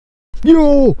You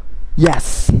yes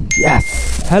yes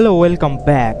hello welcome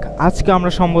back. আজকে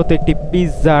আমরা সম্ভবত একটি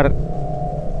পিৎজার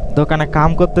দোকানে কাম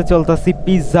করতে চলতেছি।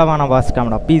 পিৎজা বানাবো আজকে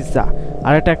আমরা, পিৎজা।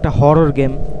 আর এটা একটা হরর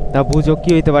গেম, তা বুঝো কি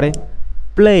হইতে পারে।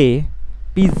 Play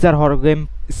পিৎজার horror game.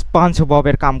 স্পঞ্জ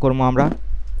ববের কাম করবো আমরা।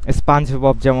 স্পঞ্জ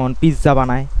বব যেমন পিৎজা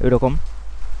বানায় ওইরকম।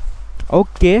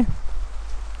 ওকে,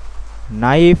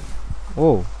 নাইফ। ও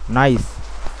নাইস।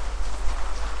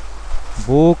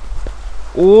 বুক।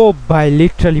 ও ভাই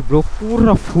লিটারালি ব্রো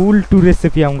পুরো ফুল টু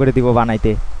রেসিপি আম করে দিব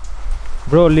বানাইতে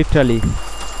ব্রো, লিটারালি।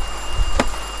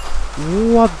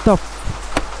 হোয়াট দ্য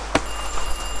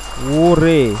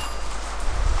ওরে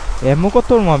এমন কত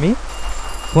আমি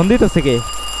ফোন দিতেছে কে?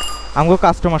 আমগো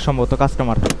কাস্টমার, সম্ভবত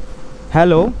customer.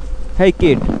 Hello, hey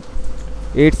kid,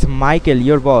 it's Michael,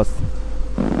 your boss.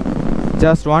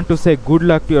 Just want to say good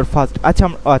luck to your first. আচ্ছা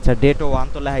আচ্ছা, ডেটও 1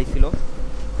 তো লেখাই ছিল।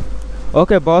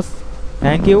 ওকে বস,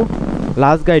 thank you.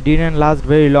 Last guy didn't last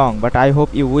very long but I hope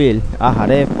you will.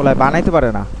 আহারে পোলায় বানাইতে পারে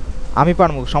না, আমি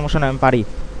পারবো, সমস্যা নেই, আমি পারি।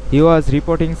 হি ওয়াজ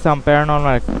রিপোর্টিং সাম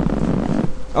প্যারানর্মাল।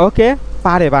 ওকে,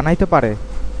 পারে, বানাইতে পারে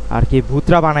আর কি,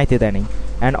 ভূতরা বানাইতে দেয়নি।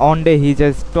 And on day he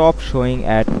just stop showing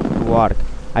at work.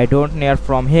 I don't here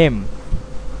from him.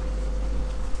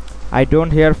 I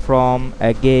don't hear from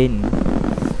again.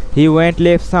 He went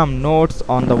left some notes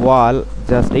on the wall.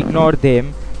 Just ignore them.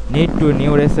 Need to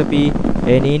new recipe.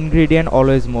 An ingredient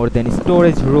always more than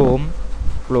storage room.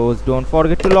 Close. Don't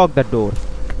forget to lock the door.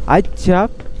 আচ্ছা,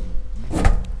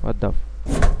 what the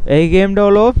এই গেমটা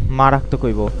হলো মারাত্মক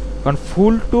কইব, কারণ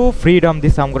ফুল two freedom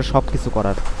দিছে আমগো সব কিছু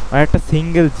করার। মানে একটা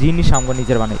সিঙ্গেল জিনিস আমগো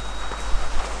নিজের বানাই।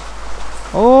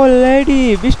 ও লেডি,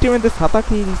 বৃষ্টির মধ্যে ছাতা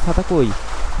কি, ছাতা কই?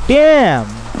 Dam.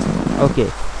 Okay.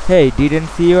 Hey, didn't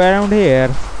see you around here.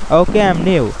 Okay, I'm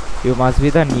new. You must be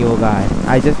the new guy.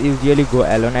 I just usually go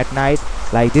alone at night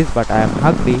like this, but I am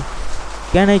hungry.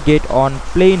 Can I get on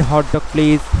plain hot dog,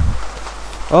 please?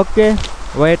 Okay.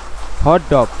 Wait, hot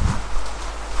dog.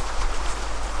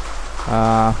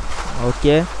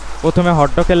 Okay. প্রথমে hot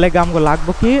ডগের লেগে আমগো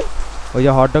লাগবো কি, ওই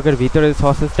যে hot ডগের ভিতরে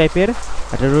sausages টাইপের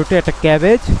একটা রুটি, একটা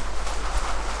ক্যাবেজ,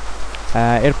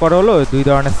 এরপর হলো 2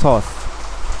 ধরনের সস।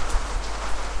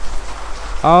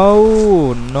 Oh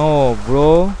no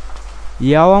bro,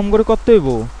 ইয়াও আম করে করতে হইব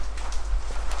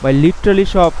ভাই, লিটারালি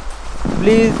সব।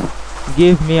 প্লিজ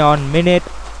গিভ মি 1 মিনিট,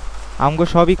 আমগো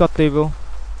সবই করতে হইব।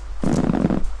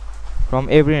 From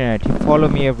every night, follow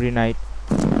me every night.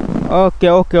 ওকে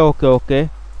ওকে ওকে ওকে।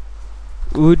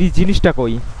 ওই জিনিসটা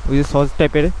কই, ওই যে সস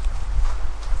টাইপের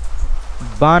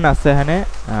বান আছে এখানে।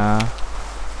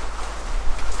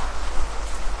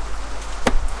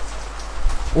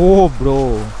 ও ব্রো,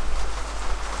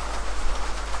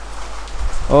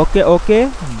 ওকে ওকে,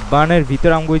 বানের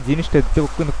ভিতরে আমাকে ওই জিনিসটা দিতে,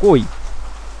 কিন্তু কই,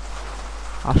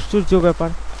 আশ্চর্য ব্যাপার।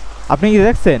 আপনি কি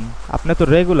দেখছেন? আপনি তো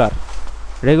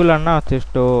রেগুলার না হচ্ছে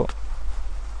তো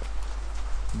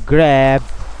গ্র্যাব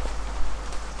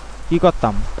কি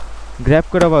করতাম, গ্র্যাব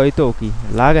করে বা ওই তো কি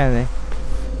লাগে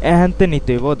এহানতে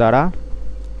নিতে হইব। দাঁড়া,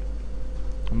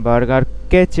 burger,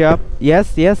 ketchup, yes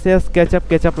yes yes,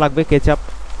 ketchup লাগবে, কেচাপ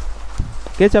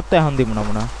তো এখন দিব না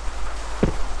মনে হয়।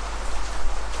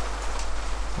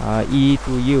 E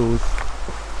to use.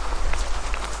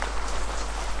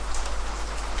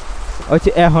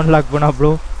 আচ্ছা এখন লাগবে না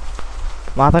ব্রো,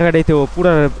 মাথা কাটাইতে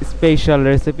পুরো special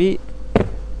recipe.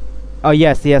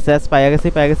 Yes yes yes, পাইয়া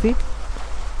গেছি।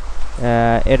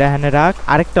 এটা এখানে রাখ।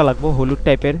 আরেকটা লাগবো হলুদ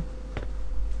টাইপের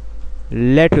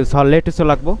লেটুসও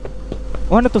লাগবো।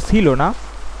 ওখানে তো ছিল না,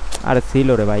 আরে ছিল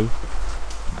রে ভাই।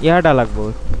 ইয়াটা লাগবো,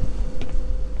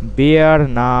 বিয়ার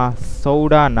না,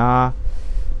 সোডা না।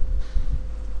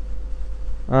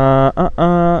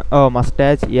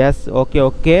 মাস্টাচ, ইয়েস, ওকে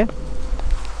ওকে।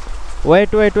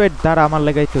 ওয়েট, দাঁড়া, আমার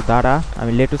লেগে একটু দাঁড়া,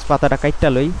 আমি লেটুস পাতাটা কাইটটা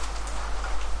লই।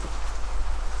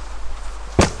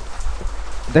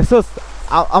 দেখছোস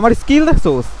আমার স্কিল,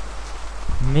 দেখছোস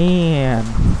ম্যান।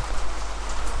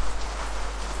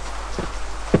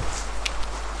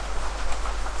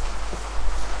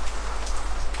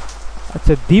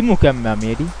 আচ্ছা দিমু কেমনে আমি,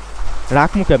 এডি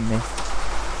রাখমু কেমনে?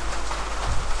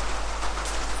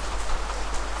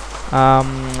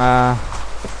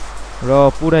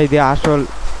 পুরাই দিয়ে আসল।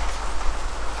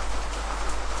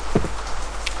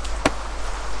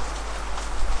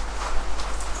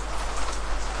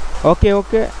 ওকে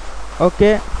ওকে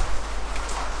ওকে,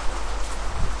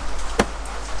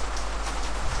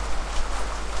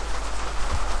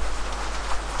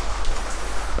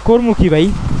 করমু কি ভাই,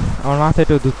 আমার মাথায়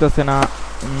তো ঢুকতেছে না।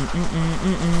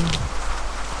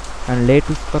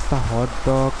 লেটুস পাতা, হট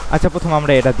ডগ। আচ্ছা প্রথম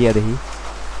আমরা এটা দিয়ে দেখি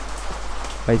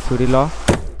ভাই, ছুরি ল।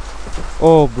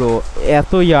 ও ব্রো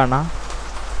এত ইয়া না।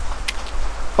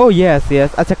 ও ইয়েস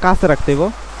ইয়েস, আচ্ছা কাছে রাখতে হইব।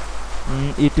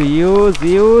 It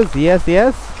use.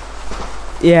 Yes.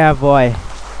 Yeah, boy.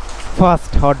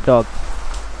 First hot dog.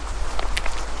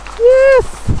 Yes.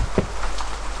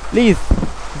 Please,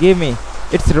 give me.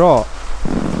 It's raw.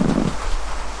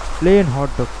 Plain hot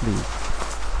dog, please.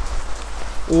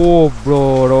 Oh,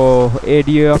 bro.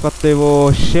 Area kattebo.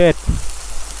 Shit.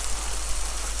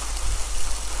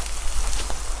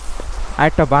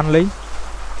 একটা বানলেই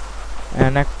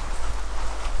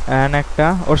একটা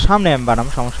ওর সামনে আমি বানাম,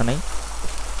 সমস্যা নেই।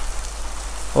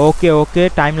 ওকে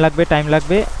টাইম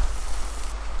লাগবে।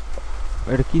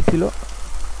 এটা কি ছিল?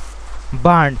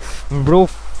 Burn bro,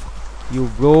 you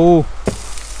bro.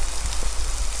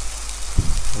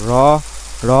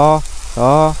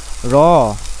 র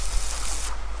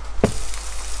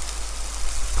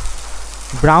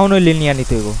ব্রাউন অয়েল নিয়ে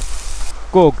নিতে হইব।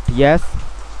 Cooked, yes.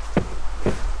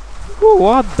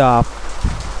 What the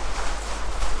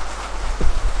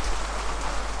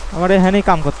আমার এখানে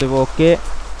কাম করতে হবে। ওকে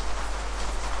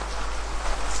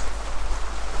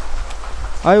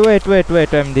ওয়েট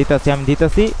আমি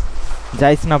দিতাছি।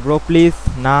 যাইস না ব্রো প্লিজ,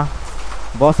 না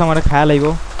বস আমার খেয়াল আইব।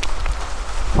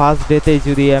 ফার্স্ট ডেতেই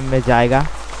যদি আমি জায়গা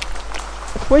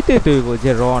কইতে হইব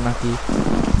যে র নাকি।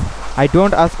 I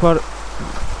don't ask for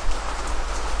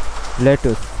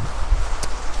lettuce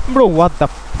bro. What the,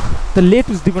 তো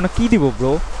লেটুস দিব না কি দিব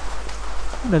ব্রো?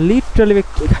 না লিটারালি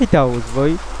কি খাইতে হোস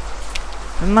ভাই?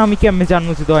 না আমি কেমনে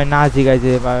জানবো যে দয় না জিগাই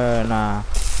যে না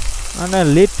মানে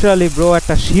লিটারালি ব্রো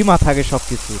একটা সীমা থাকে সব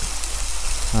কিছু।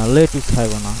 লেটুস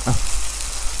খাইব না।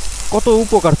 কত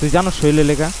উপকার তুই জানো শৈলে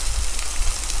লেখা।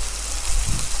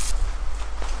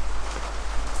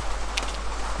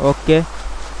 ওকে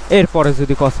এরপরে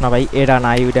যদি কস না ভাই এটা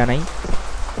নাই ওইটা নাই,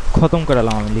 খতম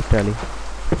করালাম আমি লিটারালি।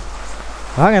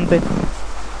 ভাগ আনতে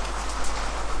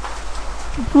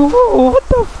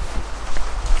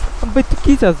ভাই তুই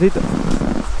কি চাস?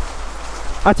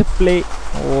 আচ্ছা প্লে।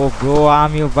 ও ব্রো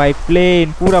আমিও ভাই প্লেন,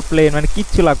 পুরা প্লেন, মানে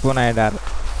কিচ্ছু লাগবো না এটার।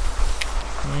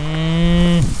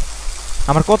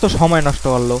 আমার কত সময় নষ্ট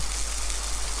করলো।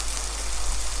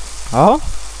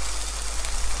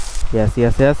 ইয়েস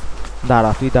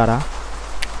দাঁড়া তুই দাঁড়া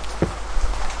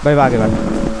ভাই, বাগে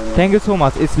thank you so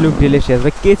much, it's look delicious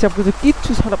ভাই। কেচাপ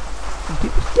কিচ্ছু ছাড়া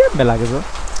কেমন লাগে ব্রো?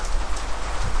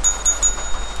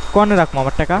 কনে রাখবো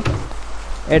আমার টাকা?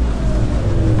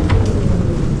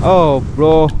 ও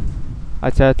ব্রো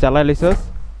আচ্ছা চালাই লিসস।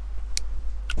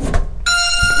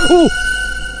 ও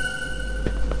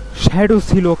শ্যাডো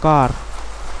ছিল কার?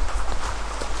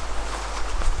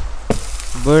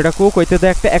 বইটা কো কইতে দে,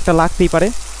 একটা লাগতেই পারে।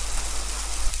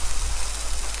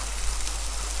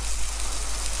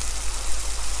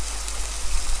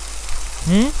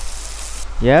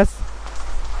 ইয়েস।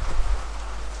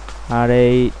 আর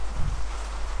এই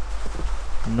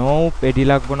নো পেডি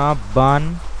লাগবো না। বান।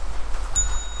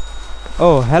 ও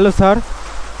hello sir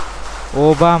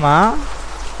Obama.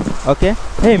 Okay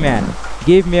hey man,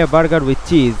 give me a burger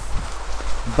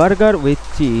with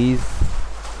cheese.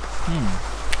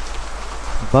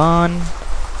 বান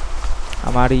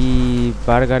আমার এই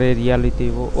বার্গারের রিয়ালিটি।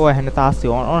 ও এখানে তো আছে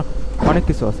অনেক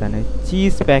কিছু আছে এখানে।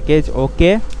 Cheese package,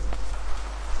 okay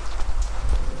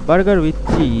burger with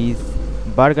cheese,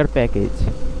 burger package,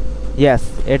 yes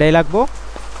এটাই লাগবো।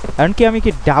 এমনকি আমি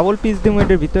কি ডাবল পিস দিব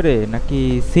এটার ভিতরে নাকি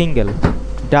সিঙ্গেল?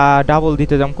 ডাবল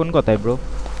দিতে যাম কোন কথায় ব্রো?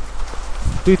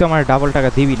 তুই তো আমার ডাবল টাকা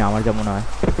দিবি না আমার যা মনে হয়।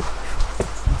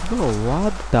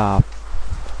 What the,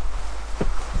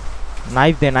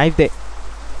 knife they.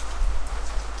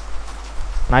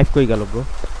 Knife কই গেল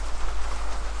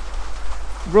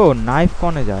ব্রো? নাইফ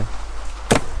কনে যায়?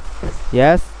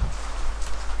 ইয়েস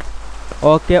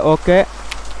ওকে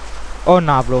ও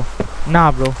না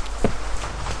ব্রো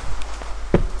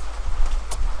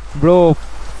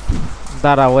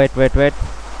দাঁড়া, ওয়েট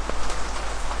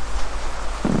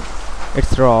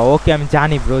ইটস র। ওকে আমি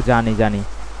জানি ব্রো, জানি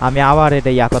আমি আবার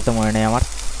এটা ইয়া করতে মনে নেই আমার।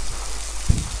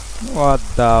 হোয়াট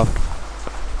দ্য,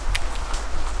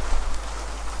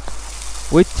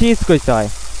 উইথ চিজ কইতে হয়?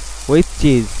 উইথ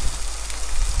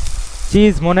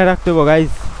চিজ মনে রাখতে হবো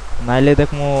গাইজ, নাইলে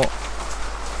দেখমো।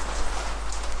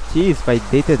 চিজ ভাই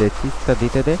দিতে দে, চিজটা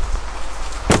দিতে দে।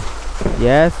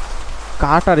 ইয়েস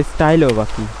কাটার স্টাইলও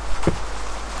বাকি।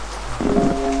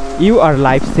 You R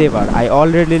life saver, I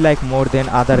already like more then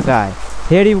other guy,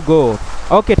 here you go.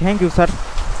 Okay thank you sir,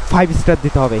 5 star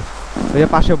দিতে হবে। ওই যে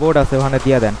পাশে বোর্ড আছে ওখানে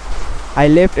দিয়ে দেন। I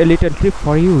left a little tip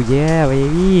for you. Yeah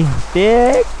baby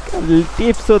take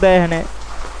টিপসও দেয় এখানে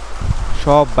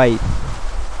সব ভাই।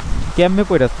 কেমনে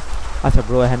পড়ে আছে? আচ্ছা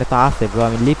ব্রো এখানে তো আছে ব্রো,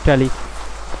 আমি লিটারালি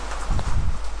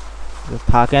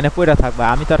থাক এনে পড়ে থাকবা,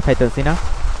 আমি তো আর খাইতেছি না।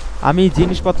 আমি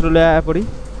জিনিসপত্র লয়ে পড়ি।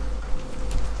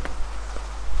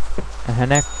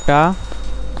 এখানে একটা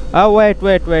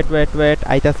Wait.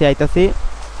 Aitasi.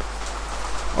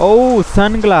 Oh,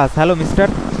 sunglass. Hello, mister.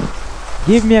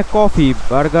 Give me a coffee,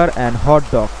 burger and hot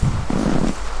dog.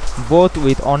 Both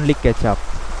with only ketchup.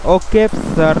 Okay,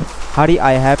 sir. Hurry,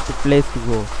 I have to place to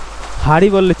go. Hurry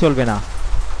bolle cholbe na.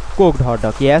 Cooked hot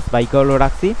dog. Yes, by golo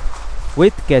rakhi.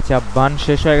 With ketchup. Bun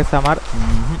shesh hoye geche amar.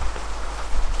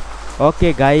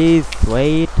 Okay, guys,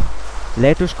 wait.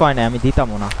 Lettuce koi na ami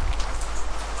ditamo na.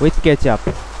 With ketchup.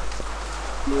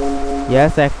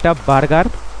 Yes, ekta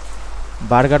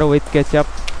burger with ketchup.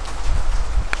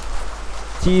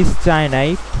 Cheese chai nai.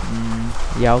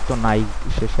 Yaw to nai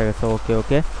shesh hoye geche.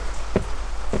 Okay.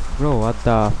 Bro, what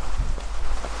the?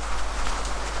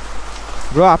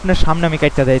 Bro, আপনার সামনে আমি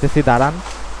কাটটা যাইতেছি দাঁড়ান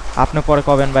আপনি পরে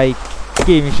কবেন ভাই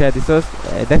কি মিশাই দিছস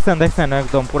দেখছেন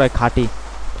একদম পুরো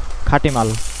খাঁটি মাল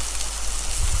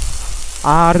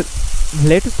আর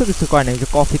লেটুস তো কিছু কয় নাই যে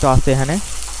কফি তো আছে এখানে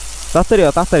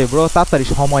তাড়াতাড়ি ব্রো তাড়াতাড়ি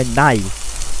সময় নাই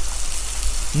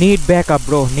নিড ব্যাকআপ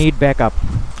ব্রো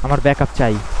আমার ব্যাকআপ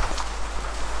চাই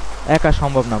একা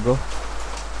সম্ভব না ব্রো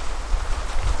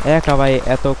একা ভাই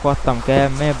এত করতাম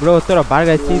কেমনে ব্রো তোরা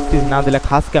বার্গার চিজ না দিলে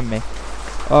খাস কেমনে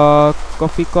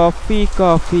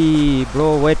coffee bro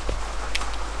wait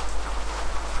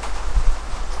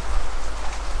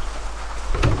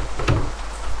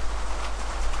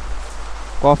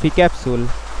coffee capsule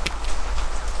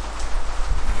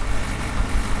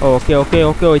okay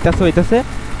ওইতাছে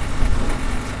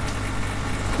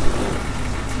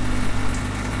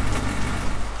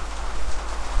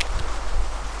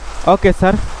okay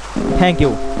sir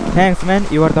thanks man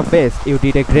you are the best you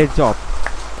did a great job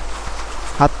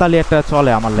হাততালি একটা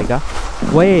চলে আমার লাগা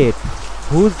wait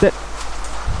who's that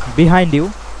behind you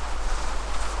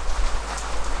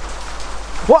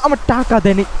ও আমার টাকা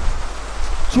দেনি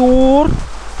চোর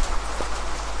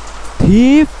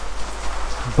thief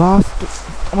বাস্ট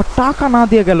আমার টাকা না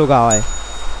দিয়ে গেল গায়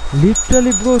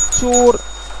লিটারালি ব্রো চোর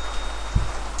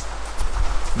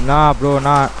না ব্রো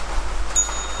না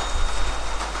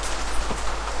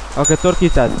ওকে তোর কি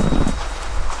চাস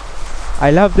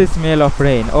I love the smell of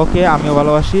rain. Okay, আমিও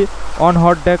ভালোবাসি on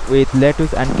hot dog with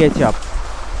lettuce and ketchup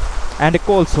and a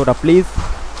cold soda please.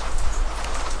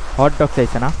 Hot dog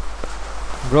চাইছে না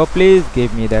bro please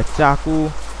give me that চাকু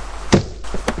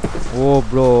oh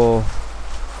bro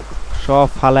সব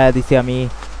ফালায়া দিছি আমি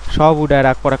সব উড়ায়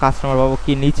রাখ পরে কাস্টমার বাবু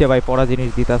কি নিচে ভাই পড়া জিনিস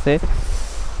দিতাছে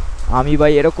আমি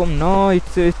ভাই এরকম নো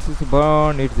it's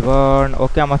burn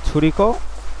ওকে আমার ছুরি কো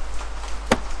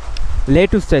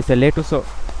লেটুস চাইছে lettuce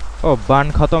Oh, bun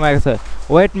khatam ho geche.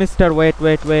 Wait, mister, wait.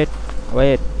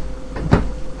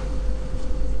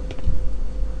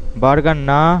 Burger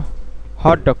na,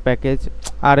 hot dog package.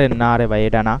 Are na re bhai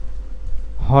eta na.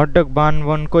 Hot dog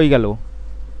bun koi gelo?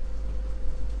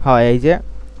 Ha ei je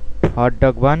hot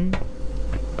dog bun.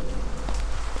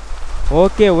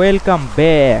 Okay, welcome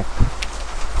back.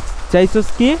 Chaisos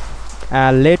ki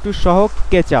lettuce shoho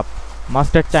ketchup.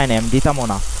 Mustard chai na ami ditamo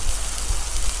na.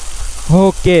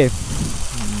 Okay.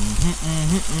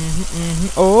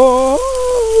 Oh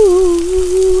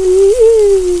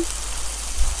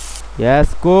yes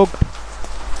cooked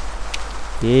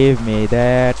give me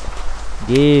that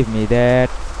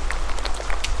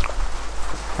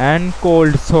and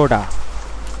cold soda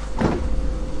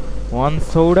one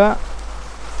soda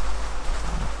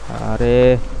আরে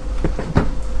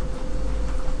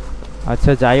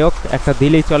আচ্ছা যাই হোক একটা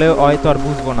দিলেই চলে হয়তো আর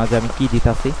বুঝবো না যে আমি কি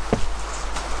দিতাছি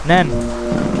নেন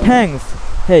thanks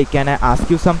Hey, can I ask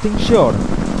you something? Sure.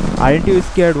 Aren't you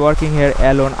scared working here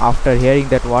alone after hearing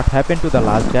that what happened to the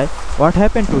last guy? What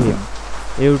happened to him?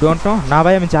 You don't know? Na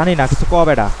bhai ami jani na kichu ko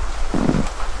beta.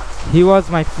 He was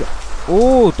my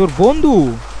Oh, tor bondhu.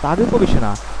 Tage kobish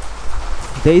na.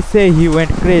 They say he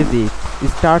went crazy. He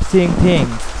start seeing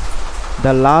things.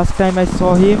 The last time I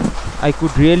saw him, I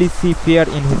could really see fear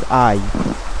in his eye.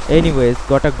 Anyways,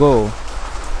 gotta go.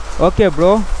 Okay,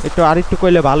 bro. Ekটু আরেকটু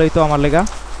কইলে ভালো হইতো আমার লাগা.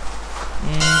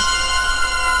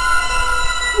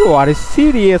 You are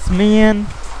serious, man?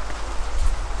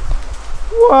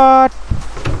 What?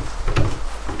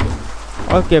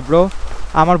 Okay, bro.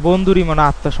 আমার বন্ধুরই মনে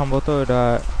আত্মসম্ভত এটা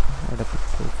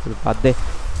বাদ দে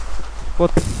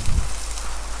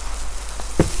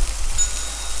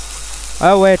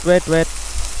wait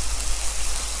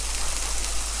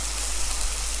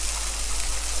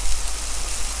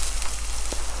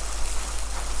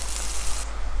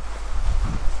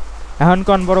এখন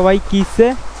কোন বড় ভাই কিসে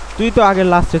তুই তো আগে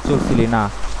লাস্টে চলছিলি না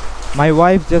my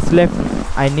wife just left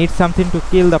I need something to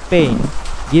kill the pain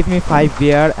give me 5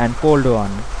 beer and cold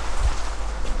one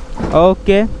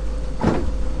okay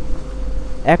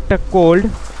একটা কোল্ড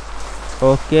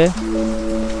ওকে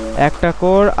একটা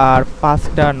কোর আর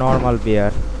 5টা নরমাল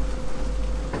বিয়ার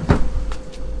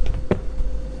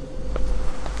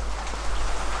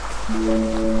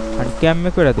আর কেমনে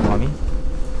করে দেবো আমি?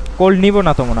 কোল্ড নিব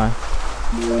না তো মনে হয়।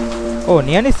 ও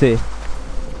নিয়ে নিছে।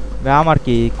 আমার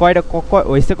কি কয়টা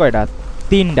হয়েছে? কয়টা?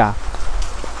 3টা,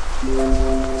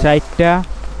 4টা,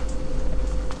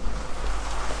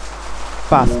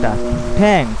 5টা।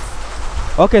 থ্যাঙ্কস।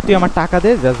 ওকে তুই আমার টাকা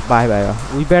দে, জাস্ট বাই বাই।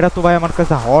 ওই বেড়া তো ভাই আমার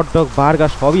কাছে হট ডগ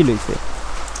বার্গার সবই লইছে,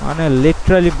 মানে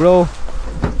লিটারালি ব্রো।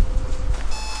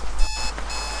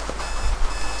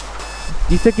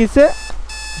 কিসে কিসে?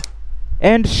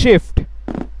 And shift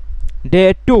day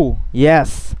 2।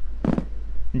 Yes,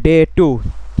 day 2।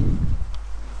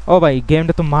 ও ভাই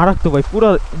গেমটা তো মারাক তো ভাই, পুরো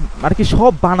আর কি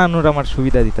সব বানানোর আমার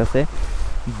সুবিধা দিতেছে।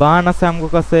 বান আছে আমার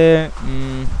কাছে,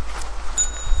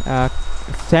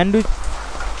 স্যান্ডউইচ।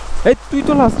 Hey, তুই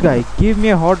তো last guy. Give me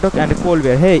a hot dog and a cold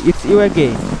beer. Hey, it's you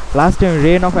again. Last time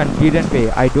ran off and didn't pay.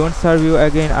 I don't serve you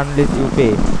again unless you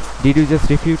pay. Did you just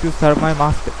refuse to serve my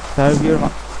master? Serve your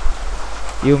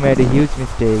You made a huge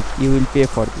mistake. You will pay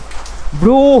for this.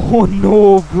 Bro, no,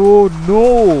 bro, no.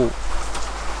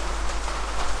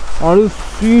 Are you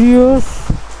serious?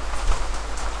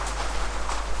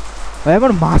 ভাই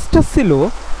আমার master ছিল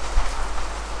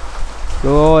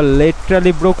bro,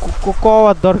 literally bro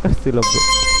কোয়ার দরকার ছিল bro.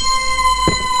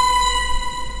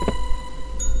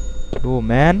 Oh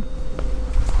man,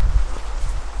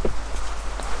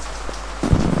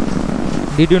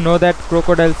 did you know that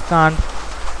crocodiles can't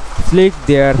slick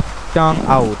their tongue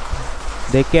out?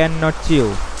 They cannot chew.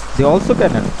 They also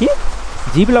cannot কি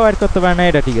জিভ লাগার করতে পারে না,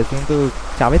 এটা ঠিক আছে, কিন্তু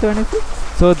চাবাইতে পারে না।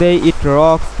 So they eat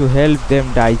rocks to help them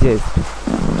digest.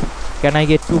 Can I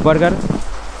get 2 burger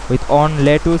with on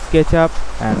lettuce, ketchup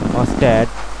and mustard,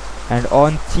 and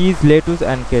on cheese, lettuce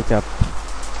and ketchup?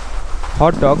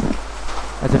 Hot dog,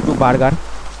 আচ্ছা 2 বার্গার।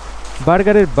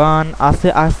 বার্গারের বান আছে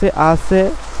আছে আছে,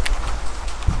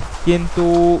 কিন্তু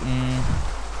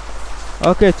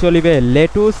ওকে চলিবে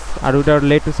লেটুস, আর ওটার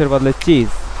লেটুসের বদলে cheese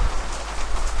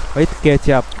with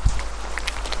ketchup.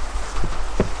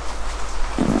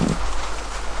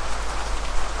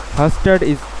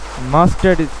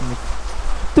 Mustard is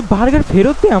তো বার্গার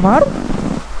ফেরত দে আমার।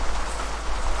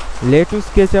 Lettuce,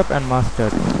 ketchup and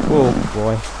mustard. ও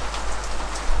বয়,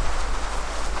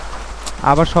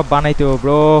 আবার সব বানাইতে হবে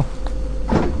ব্রো,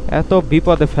 এত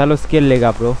বিপদে ফেলো স্কেল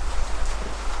লেগা ব্রো।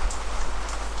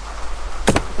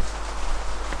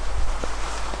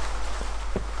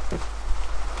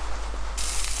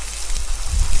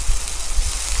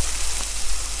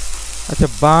 আচ্ছা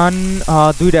বান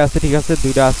 2টা আছে, ঠিক আছে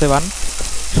 2টা আছে বান,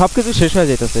 সব কিছু শেষ হয়ে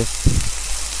যাইতেছে।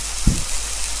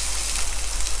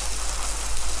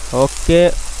 ওকে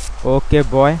ওকে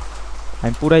বয়,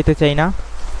 আমি পুরাইতে চাই না।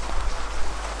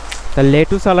 তা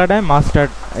লেটুস আলাদায়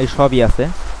মাস্টার্ড এই সবই আছে।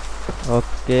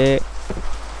 ওকে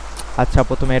আচ্ছা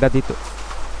প্রথমে এটা দিত।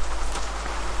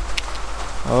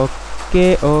 ওকে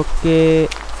ওকে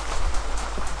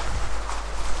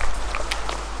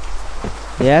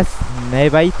ইয়েস নে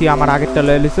ভাই, তুই আমার আগেরটা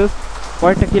লয়ে লিছিস।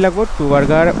 পরেরটা কী লাগবো? 2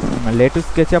 বার্গার, লেটুস,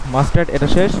 কেচাপ, মাস্টার্ড, এটা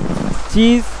শেষ।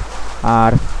 চিজ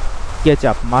আর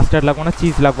কেচাপ, মাস্টার্ড লাগবো না,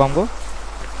 চিজ লাগবো আমগো।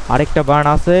 আরেকটা বার্ন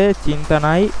আছে, চিন্তা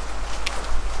নাই,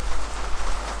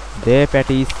 দে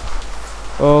প্যাটিস।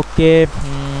 ওকে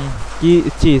কি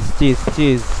চিজ চিজ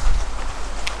চিজ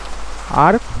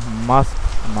আর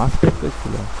মাস্টার্ড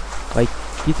ছিল ভাই,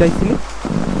 কি চাইছিলি?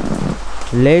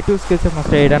 লেটুস, কেচাপ,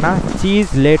 মাস্টার্ড, এটা না, cheese,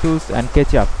 lettuce and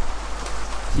ketchup.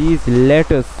 Cheese,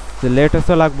 lettuce,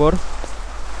 লেটুসও লাগবো।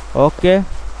 ওকে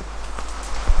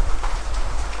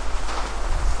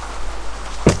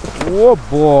ও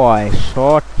বয়,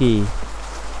 শর্ট কি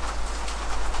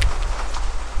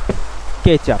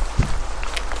কেচাপ,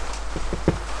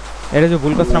 এটা যে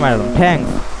ভুল কষ্ট মারলাম।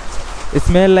 Thanks,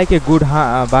 smell like a good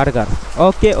burger.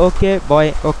 Okay okay boy,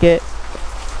 okay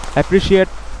appreciate.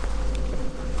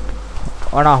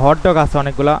 না হট ডগ আছে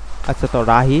অনেকগুলা। আচ্ছা তো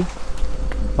রাহি,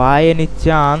 বাই এনি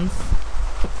চান্স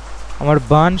আমার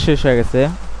বান শেষ হয়ে গেছে।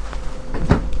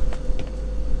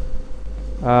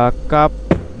 কাপ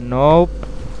নো,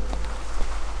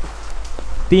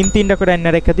 3টা করে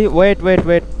এনে রেখে দিই। ওয়েট ওয়েট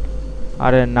ওয়েট,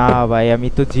 আরে না ভাই আমি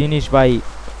তো জিনিস ভাই।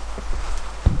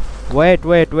 ওয়েট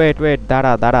ওয়েট ওয়েট ওয়েট,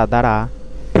 দাঁড়া দাঁড়া দাঁড়া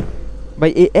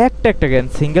ভাই, এই একটা গেন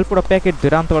সিঙ্গেল পুরো প্যাকেট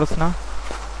ধরে আনতে পারছ না?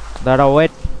 দাঁড়া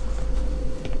ওয়েট,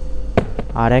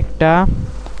 আর একটা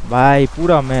ভাই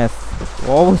পুরা ম্যাচ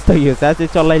অবস্থা কি হয়েছে। আচ্ছা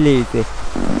চলাই লেগেছে।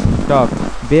 Dog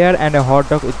bear and a hot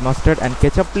dog with mustard and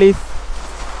ketchup please.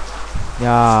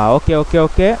 Okay okay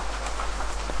okay,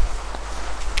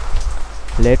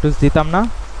 lettuce দিতাম না।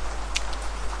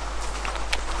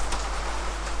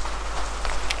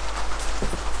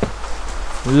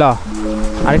 ল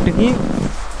আরেকটা কি?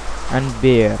 And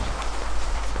bear.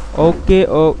 Okay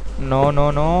O no no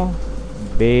no,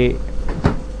 বে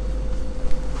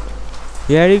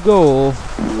Here you go.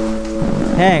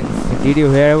 Thanks. Did you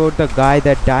hear about the guy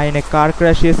that died in a car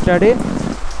crash yesterday?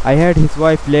 I heard his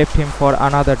wife left him for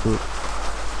another dude.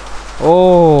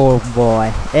 Oh boy.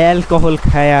 Alcohol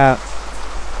khaya.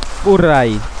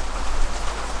 Purai.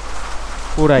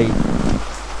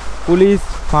 Police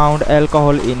found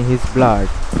alcohol in his blood.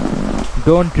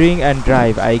 Don't drink and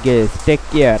drive, I guess. Take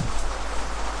care.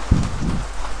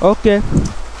 Okay.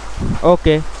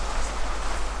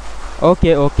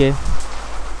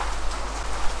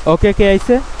 Okay, I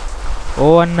say.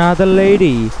 Oh, another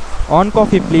lady. On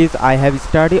coffee, please. I have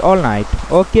studied all night.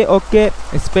 Okay.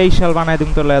 Special banai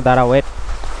dum to le dara wait.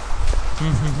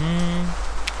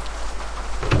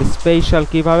 Special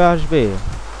কিভাবে আসবে?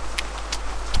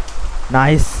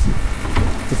 Nice.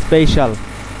 Special.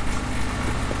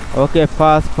 Okay,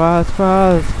 fast.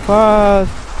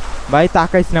 ভাই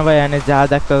তাকাইছ না ভাই, এনে যা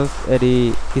দেখতাস এরি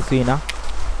কিছুই না।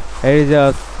 It is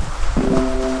just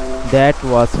that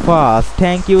was fast.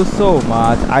 Thank you so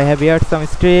much. I have heard some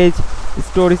strange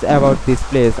stories about this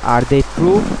place. Are they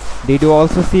true? Did you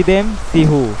also see them? See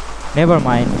who? Never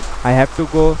mind. I have to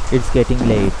go. It's getting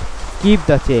late. Keep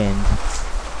the change.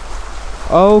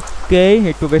 Okay,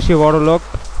 একটু বেশি বড় লোক।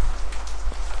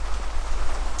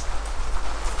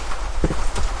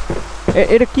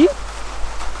 এটা কি?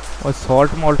 ও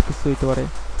salt malt কিছু হইতে পারে।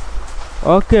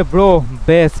 Okay bro,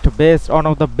 best one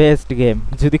of the best game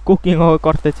যদি কুকিং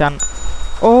করতে চান।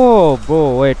 ও ব্রো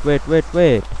ওয়েট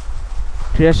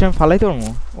ট্রেশন ফালাইতে পারবো?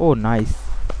 ও নাইস,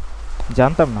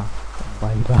 জানতাম না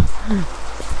ভাই বা।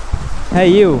 হ্যাঁ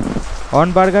you, on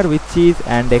burger with cheese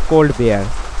and a cold beer.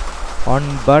 On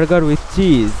burger with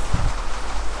cheese.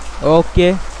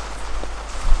 Okay.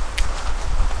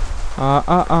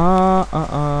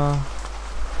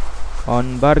 On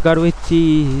burger with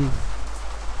cheese.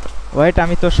 Wait,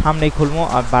 আমি তো সামনেই খুলবো,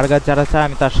 আর বার্গার যারা চায়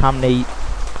আমি তার সামনেই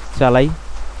চালাই।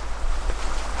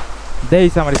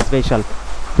 This আমার স্পেশাল,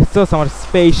 this is আমার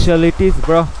স্পেশালিটিস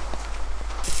ব্রো,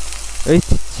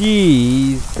 with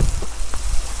cheese.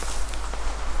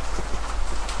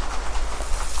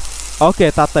 ওকে,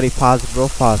 তাড়াতাড়ি ফাস্ট ব্রো,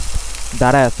 ফাস্ট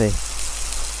দাঁড়ায় আছে।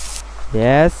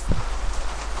 ইয়েস,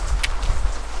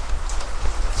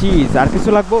 চিজ আর কিছু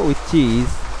লাগবো? With cheese.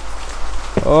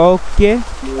 ওকে,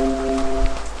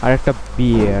 আর একটা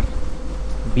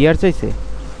বিয়ার চাইছে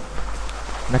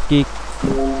নাকি?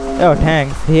 ও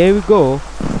thanks, here we go,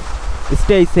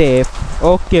 stay safe.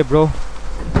 Okay bro,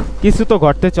 কিছু তো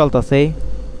ঘটতে চলতেছে,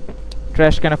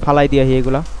 ট্র্যাশ কেন ফালাই দিয়া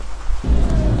এগুলা।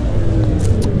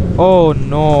 ও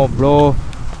নো ব্রো,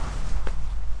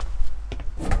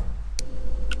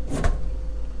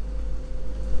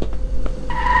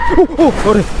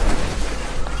 ওরে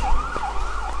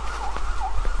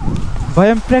ভাই,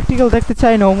 আমি প্র্যাকটিক্যাল দেখতে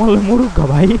চাই না, ওমল মুরুগা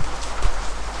ভাই।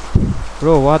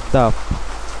 Bro what the.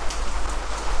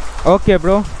 Okay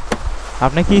bro,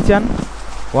 আপনি কি চান?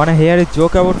 wanna hear a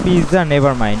joke about pizza?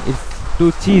 Never mind, it's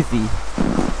too cheesy.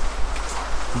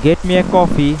 Get me a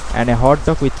coffee and a hot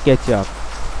dog with ketchup.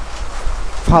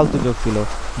 ফালতু জোক ছিল,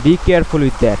 বি কেয়ারফুল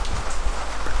উইথ দ্যাট।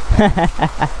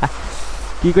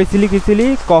 কি কইছিলি?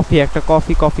 Coffee, একটা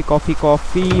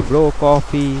coffee bro,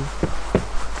 coffee.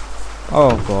 ও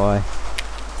বয়,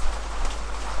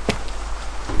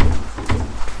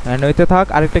 নইতে থাক।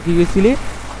 আরেকটা কি কইছিলি?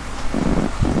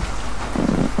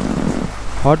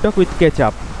 Hot dog with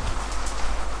ketchup.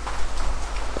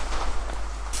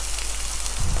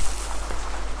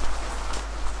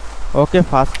 Okay,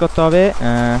 fast করতে হবে।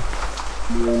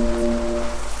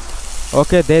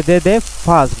 ওকে, দে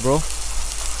fast bro.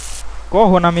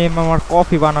 কখন আমি আমার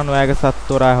কফি বানানো হয়ে গেছে,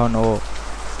 তোরা এখন ও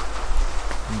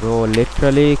bro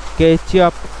literally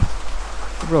ketchup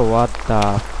bro, what the.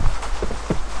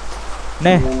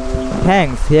 নে,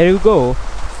 thanks, here you go.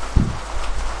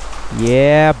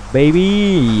 Yeah baby,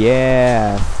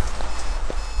 yes.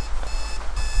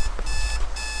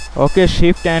 Okay,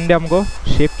 shift and go,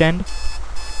 shift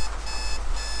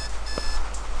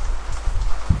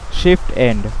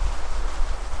and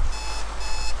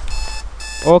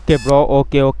okay bro,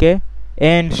 okay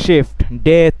and shift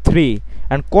day 3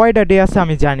 and কয়টা ডে আছে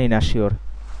আমি জানি না শিওর,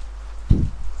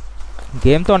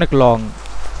 গেম তো অনেক লং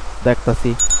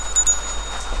দেখতাছি।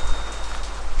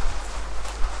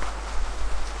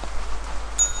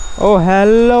 Oh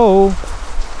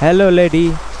hello lady,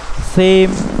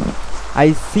 same. I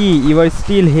see you are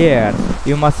still here.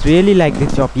 You must really like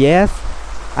this job. Yes,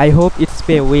 I hope it's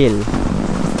pay well.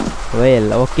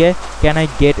 Okay, can I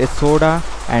get a soda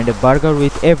and a burger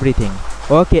with everything?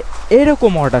 Okay,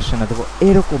 এরকম order শোনা দেবো,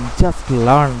 এরকম just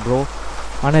learn bro,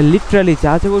 মানে literally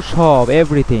যা যাবো সব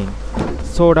everything.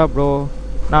 Soda bro,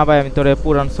 না ভাই আমি তোরে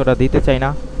পুরান সোডা দিতে চাই না।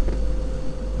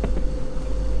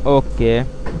 ওকে,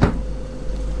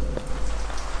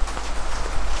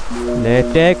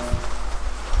 Latex.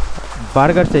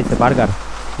 Burger চাইছে burger.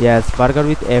 Yes, burger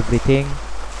with everything.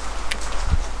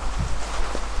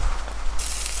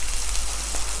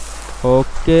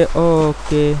 Okay,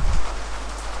 okay.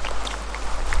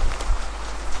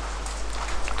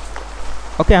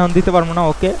 Okay, এখন দিতে পারবো না।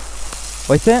 ওকে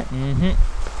হইছে।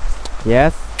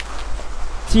 Yes.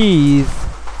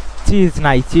 চিজ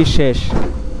নাই, চিজ শেষ।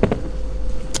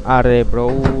 আরে ব্রো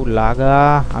লাগা,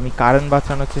 আমি কারেন্ট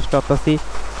বাঁচানোর চেষ্টা করতেছি।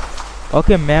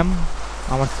 ওকে ম্যাম,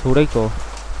 আমার ছুড়েই কো।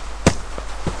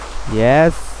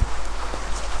 Yes.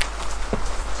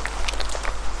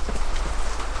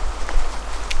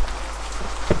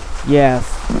 Yes.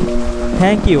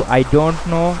 Thank you. I don't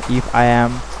know if I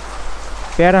am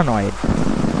paranoid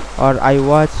or I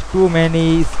watch too many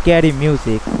scary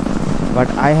music, but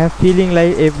I have feeling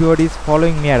like everybody is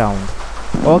following me around.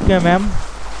 Okay ma'am,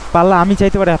 পাল্লা আমি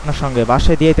চাইতে পারি আপনার সঙ্গে,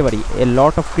 বাসায় দিয়ে যেতে পারি। A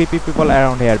lot of creepy people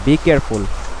around here, be careful.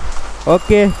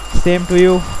 Okay, same to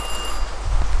you.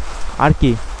 আর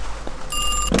কি?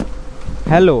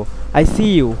 Hello, I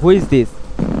see you. Who is this?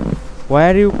 Why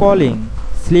are you calling?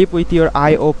 Sleep with your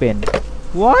eye open.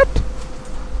 What?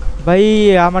 ভাই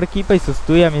আমার কি পাইছস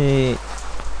তুই? আমি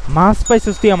মাছ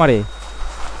পাইছস তুই আমারে?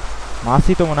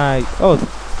 মাছই তো মনে হয়। ও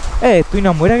এ তুই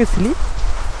না মরে গেছিলি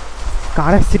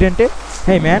কার অ্যাক্সিডেন্টে?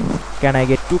 Hey man, can I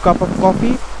get 2 cup of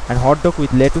coffee and hot dog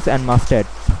with lettuce and mustard?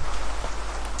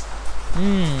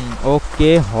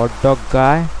 Okay, hot dog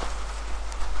guy.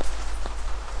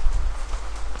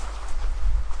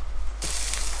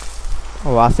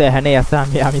 ও আছে, হ্যাঁ আছে।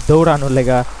 আমি দৌড়ানোর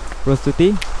লেগা প্রস্তুতি।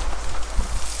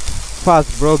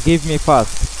 First bro, give me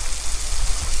first.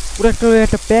 পুরো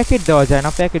একটা প্যাকেট দেওয়া যায় না?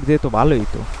 প্যাকেট দিয়ে তো ভালোই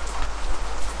তো।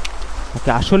 ওকে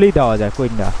আসলেই দেওয়া যায়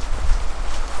কইন্ডা।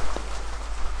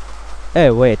 এ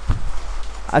ওয়েট,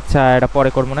 আচ্ছা এটা পরে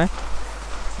করবো না।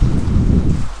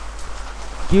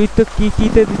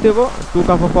 কিতে দিতে দেবো? 2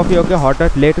 cup of coffee, okay, hot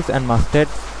dog, lettuce and mustard.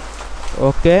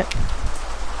 Okay,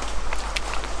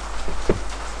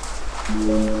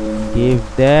 give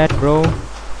that bro.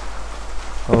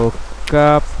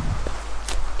 Cup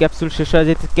capsule শেষ হয়ে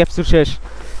যেতে, ক্যাপসুল শেষ।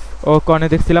 ও কনে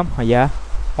দেখছিলাম ইয়া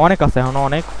অনেক আছে এখনো,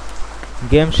 অনেক।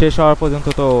 গেম শেষ হওয়ার পর্যন্ত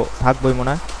তো থাকবই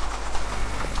মনে হয়।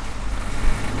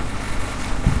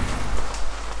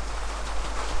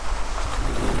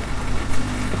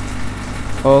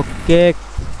 ওকে,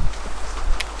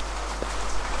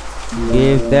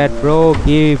 give that bro,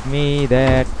 give me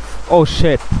that. Oh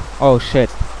shit, oh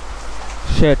shit,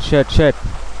 shit.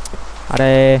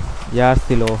 আরে ইয়ার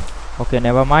ছিল। ওকে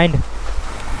নেভার মাইন্ড।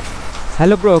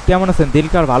 হ্যালো ব্রো, কেমন আছেন?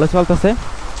 দিনকাল ভালো চলতেছে?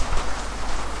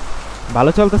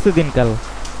 ভালো চলতেছে দিনকাল,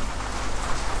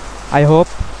 আই হোপ।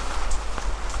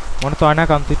 মনে তো হয় না,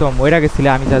 কারণ তুই তো মইরা গেছিলি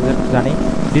আমি যা জানি।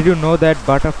 Did you know that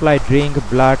butterfly drink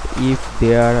blood if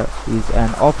there is an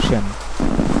option?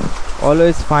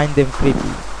 Always find them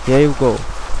creepy. Here you go.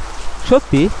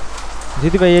 সত্যি?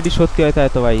 যদি ভাই এটি সত্যি হয় তাই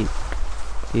তো ভাই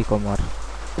কি কম আর।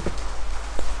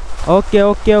 ওকে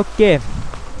ওকে ওকে,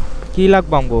 কি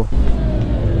লাগবে আমগো?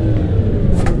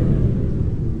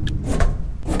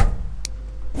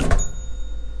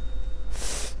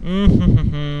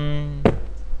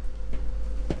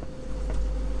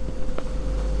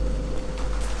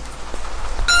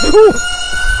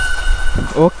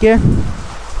 ওকে,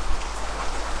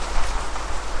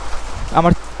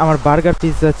 আমার বার্গার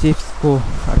পিৎজা চিপস কো?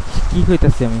 আর কি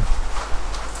কইতাছি আমি?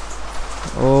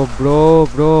 ও ব্রো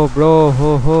ব্রো ব্রো,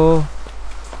 হো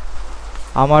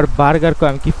আমার বার্গার কো?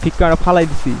 আমি কি ফিকার ফালাই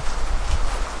দিছি?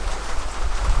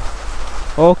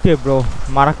 ওকে ব্রো,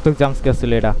 মারাত্মক জাম্পস্কেয়ার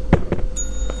ছিল এটা।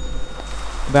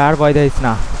 আর ভয় দিস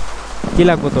না। কি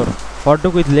লাগবে তোর? Hot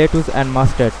dog with lettuce and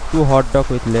mustard. 2 hot dog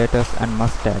with let us and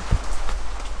mustard.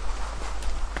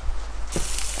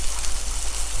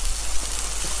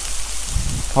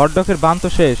 Hot ডগের বান তো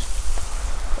শেষ।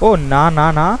 ও না না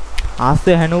না,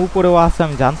 আছে হ্যাঁ উপরেও আছে,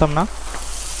 আমি জানতাম না।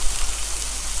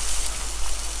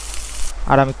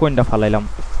 আর আমি কোনটা ফালাইলাম?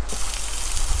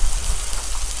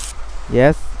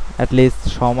 ইয়েস, অ্যাট লিস্ট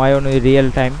সময় অনুযায়ী রিয়েল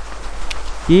টাইম।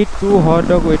 কি 2 hot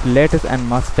dog with lettuce and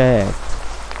mustard.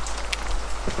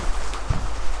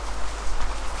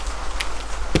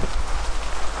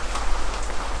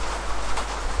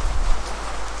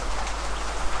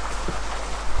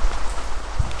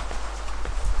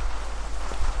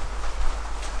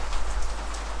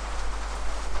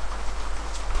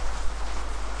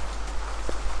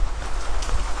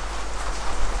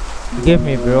 Give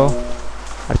me bro.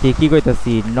 আর কি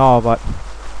কইতাছি?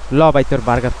 ল ভাই তোর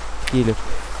বার্গার কি?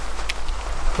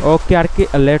 ওকে, আর কি?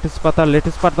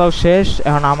 লেটুস পাতাও শেষ।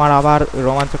 এখন আমার আবার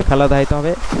রোমাঞ্চক খেলা দেখাইতে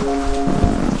হবে।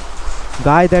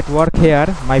 Guy that work here,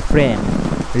 my friend,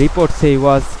 reports he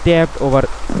was stabbed over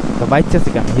তো বাইচ্চাছে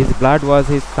কেন? His blood was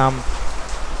his some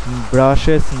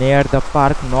brushes near the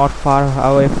park not far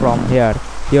away from here.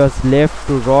 He was left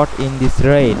to rot in this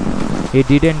rain. He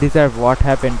didn't deserve what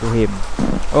happened to him.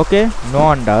 Okay, no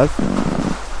one does.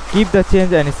 Keep the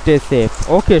change and stay safe.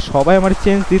 Okay, সবাই আমার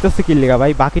change দিতেছে কি লিগা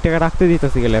ভাই? বাকি টাকা রাখতে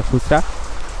দিতেছে কি লিগা খুচরা?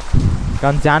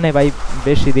 কারণ জানে ভাই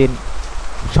বেশি দিন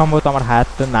সম্ভবত আমার হায়াত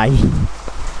তো নাই,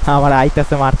 আমার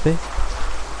আইতাছে মারতে।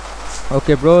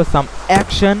 Okay bro, some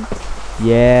action.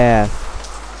 Yes.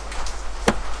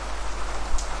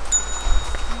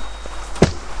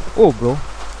 Oh bro,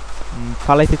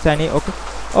 ফালাইতে চাইনি। ওকে,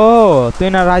 ও তুই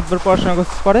না রাতভর পড়াশোনা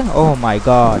করছিস পরে? Oh my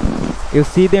god, you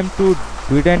see them too,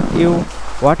 didn't you?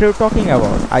 What are you talking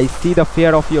about? I see the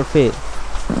fear of your face.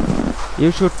 You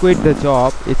should quit the job,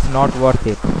 it's not worth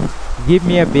it. Give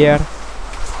me a beer.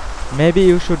 Maybe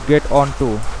you should get on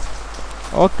too.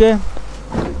 Okay.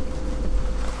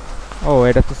 Oh,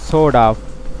 এটা তো soda.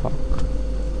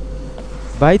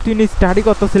 ভাই তুই নি study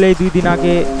করতেছিলে এই 2 দিন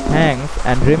আগে। Thanks,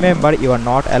 and remember you are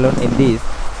not alone in this.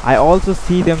 I also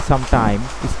see them sometime.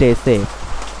 Stay safe.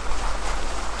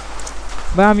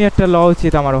 ভাই আমি একটা ল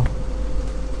উচিত আমারও,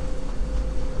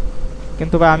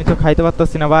 কিন্তু ভাই আমি তো খাইতে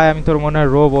পারতেছি না ভাই, আমি তোর মনে হয়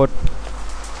রোবট।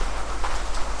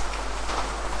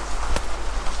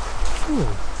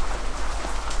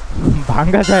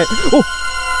 ভাঙ্গা যায়। ও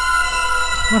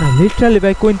মানে লিটারালি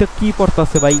ভাই কোনটা কি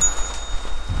পড়তাছে ভাই।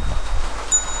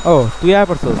 ও তুই আয়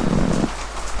পড়ছস।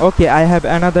 Okay, I have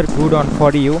another good one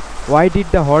for you. Why did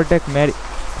the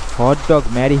hot dog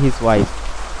marry his wife?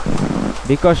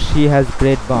 Because she has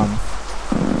great buns.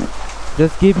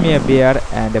 Just give me a beer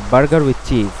and a burger with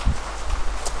cheese.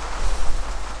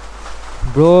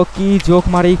 Bro, কি joke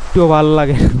মারে একটু ভালো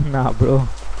লাগে না bro.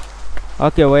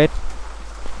 Okay, wait.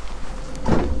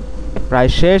 প্রায়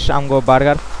শেষ আমগো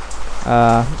burger.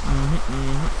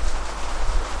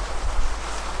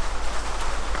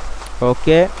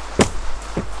 Okay.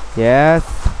 Yes.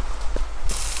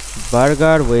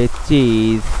 Burger with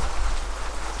cheese.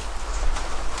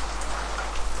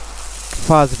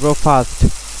 Fast bro, fast.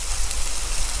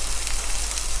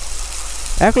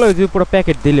 একলো যে পুরো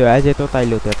প্যাকেট দিলে আজ যেত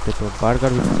তাইলেও তো একটা তো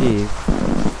burger with cheese.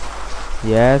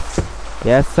 Yes.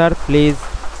 Yes sir, please.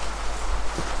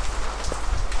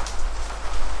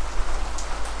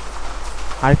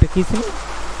 আরেকটা কি ছিল?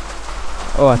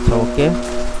 ও আচ্ছা, ওকে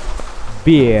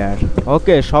বিয়ার।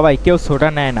 ওকে সবাই কেউ সোডা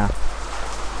নেয় না।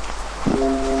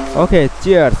 ওকে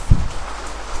চিয়ার্স।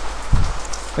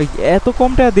 ওই এত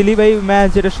কম টাকা দিলি ভাই ম্যাচ,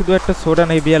 যেটা শুধু একটা সোডা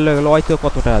নেই বিয়ার লেগে গেল, হয়তো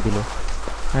কত টাকা দিল।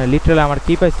 হ্যাঁ লিটারালি আমার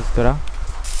কি পাইছিস তোরা?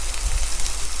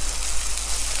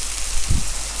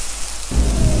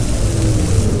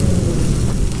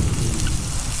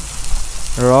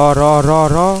 র র র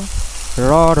র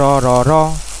র র র র।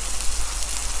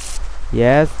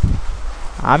 ইয়েস,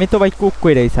 আমি তো ভাই কুক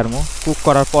করে স্যার মো, কুক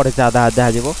করার পরে যা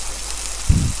দেখা যাব।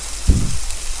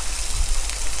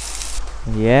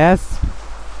 ইয়েস,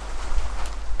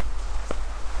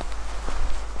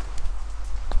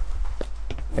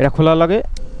 এটা খোলা লাগে।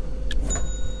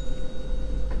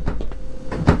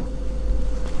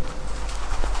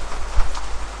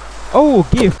 ও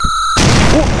গিফট,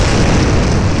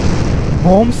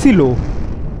 বম ছিল।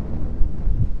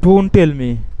 Don't tell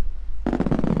me.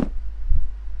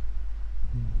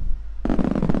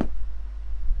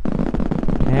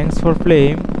 Thanks for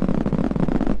playing.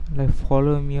 Like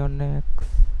follow me on next.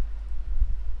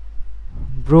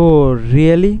 Bro,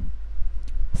 really?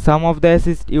 Some of the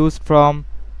assist used from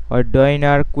or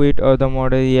diner quit or the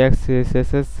model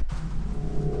EXSS.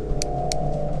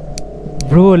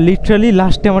 Bro, literally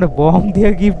last time আমার bomb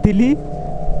দিয়ে gift দিলি।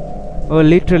 ও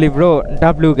literally bro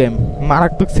W game,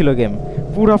 মারাত্মক ছিল game.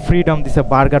 পুরো freedom দিছে,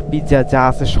 burger pizza যা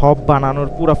আছে সব বানানোর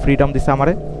পুরো ফ্রিডম দিছে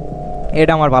আমারে।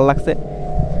 এটা আমার ভালো লাগছে।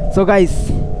 So guys,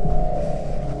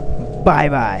 bye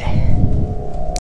bye.